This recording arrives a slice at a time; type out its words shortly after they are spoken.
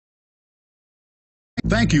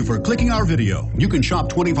Thank you for clicking our video. You can shop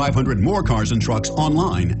 2,500 more cars and trucks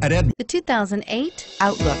online at Ed. The 2008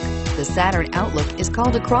 Outlook. The Saturn Outlook is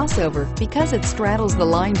called a crossover because it straddles the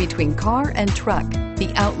line between car and truck.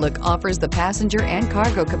 The Outlook offers the passenger and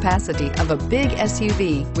cargo capacity of a big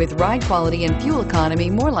SUV with ride quality and fuel economy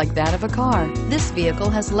more like that of a car. This vehicle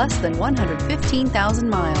has less than 115,000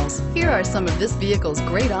 miles. Here are some of this vehicle's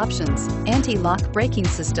great options: anti-lock braking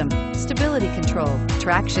system, stability control,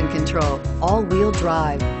 traction control, all-wheel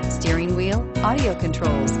drive, steering wheel audio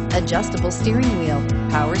controls, adjustable steering wheel,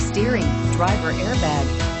 power steering, driver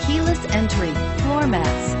airbag, keyless entry, floor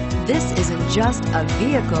mats. This isn't just a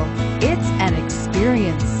vehicle, it's an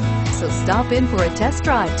experience. So stop in for a test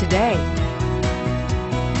drive today.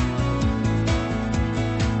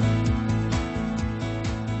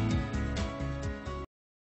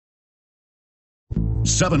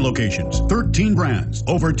 Seven locations, 13 brands,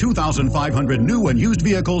 over 2,500 new and used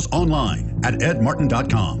vehicles online at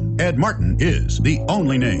edmartin.com. Ed Martin is the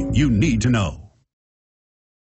only name you need to know.